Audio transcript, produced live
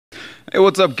Hey,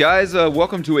 what's up, guys?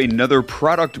 Welcome to another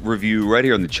product review right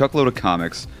here on the Chuckload of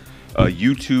Comics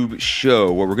YouTube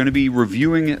show. What we're going to be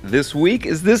reviewing this week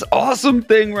is this awesome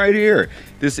thing right here.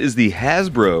 This is the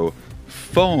Hasbro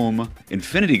foam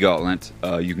Infinity Gauntlet.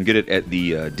 You can get it at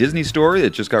the Disney store.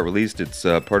 It just got released. It's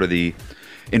part of the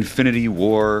Infinity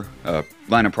War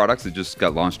line of products that just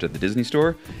got launched at the Disney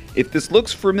store. If this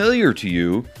looks familiar to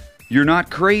you, you're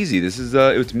not crazy. This is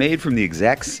it's made from the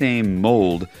exact same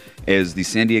mold as the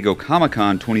San Diego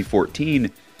Comic-Con 2014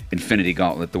 Infinity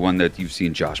Gauntlet, the one that you've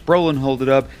seen Josh Brolin hold it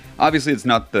up. Obviously, it's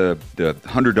not the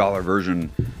 $100 version,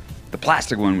 the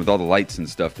plastic one with all the lights and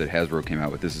stuff that Hasbro came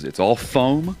out with. It's all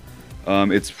foam.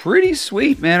 It's pretty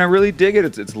sweet, man. I really dig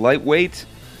it. It's lightweight.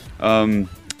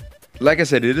 Like I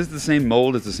said, it is the same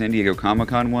mold as the San Diego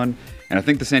Comic-Con one, and I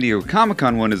think the San Diego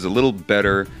Comic-Con one is a little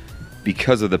better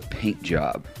because of the paint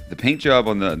job. The paint job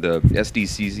on the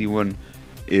SDCC one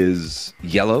is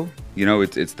yellow. You know,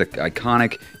 it's the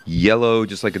iconic yellow,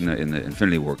 just like in the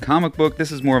Infinity War comic book. This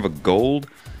is more of a gold.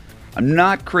 I'm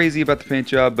not crazy about the paint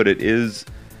job, but it is,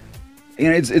 you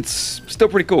know, it's still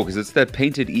pretty cool because it's that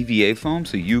painted EVA foam,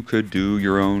 so you could do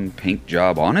your own paint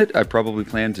job on it. I probably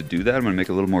plan to do that. I'm gonna make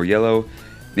it a little more yellow,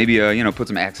 maybe you know, put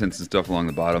some accents and stuff along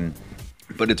the bottom.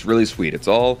 But it's really sweet. It's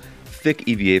all thick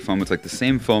EVA foam. It's like the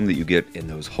same foam that you get in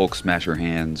those Hulk Smasher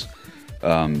hands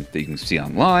that you can see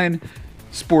online.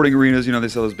 Sporting arenas, you know, they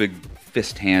sell those big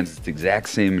fist hands. It's the exact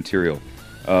same material.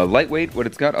 Lightweight, what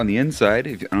it's got on the inside,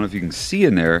 I don't know if you can see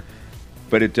in there,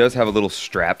 but it does have a little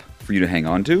strap for you to hang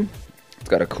on to. It's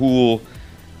got a cool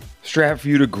strap for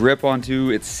you to grip onto.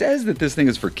 It says that this thing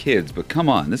is for kids, but come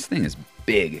on, this thing is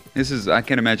big. I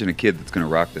can't imagine a kid that's going to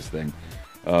rock this thing.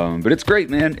 But it's great,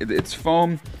 man. It's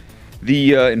foam.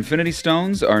 The Infinity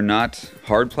Stones are not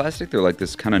hard plastic. They're like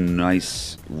this kind of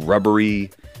nice,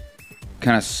 rubbery,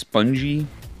 kind of spongy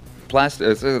plastic.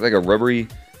 It's like a rubbery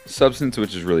substance,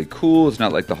 which is really cool. It's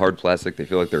not like the hard plastic. They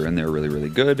feel like they're in there really, really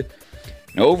good.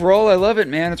 And overall, I love it,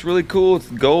 man. It's really cool. It's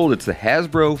gold. It's the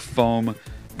Hasbro foam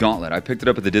gauntlet. I picked it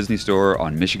up at the Disney store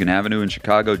on Michigan Avenue in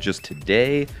Chicago just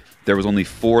today. There was only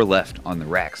 4 left on the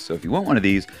racks. So if you want one of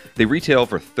these, they retail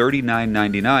for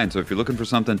 $39.99. So if you're looking for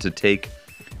something to take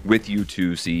with you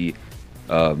to see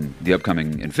the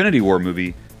upcoming Infinity War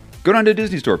movie, go down to a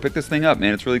Disney store, pick this thing up,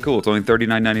 man. It's really cool. It's only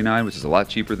 $39.99, which is a lot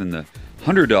cheaper than the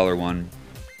 $100 one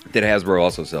that Hasbro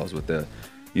also sells with the,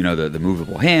 you know, the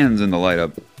movable hands and the light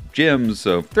up gems.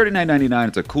 So $39.99.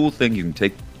 It's a cool thing you can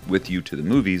take with you to the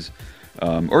movies,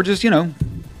 or just, you know,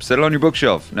 set it on your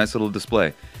bookshelf. Nice little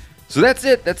display. So that's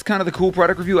it. That's kind of the cool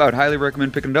product review. I would highly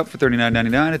recommend picking it up for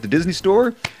 $39.99 at the Disney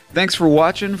store. Thanks for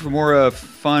watching. For more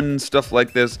fun stuff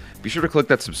like this, be sure to click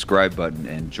that subscribe button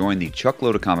and join the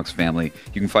Chuckload of Comics family.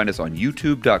 You can find us on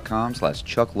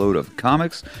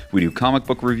youtube.com/chuckloadofcomics. We do comic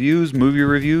book reviews, movie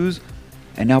reviews,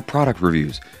 and now product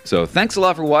reviews. So thanks a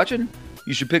lot for watching.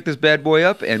 You should pick this bad boy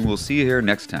up, and we'll see you here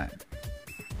next time.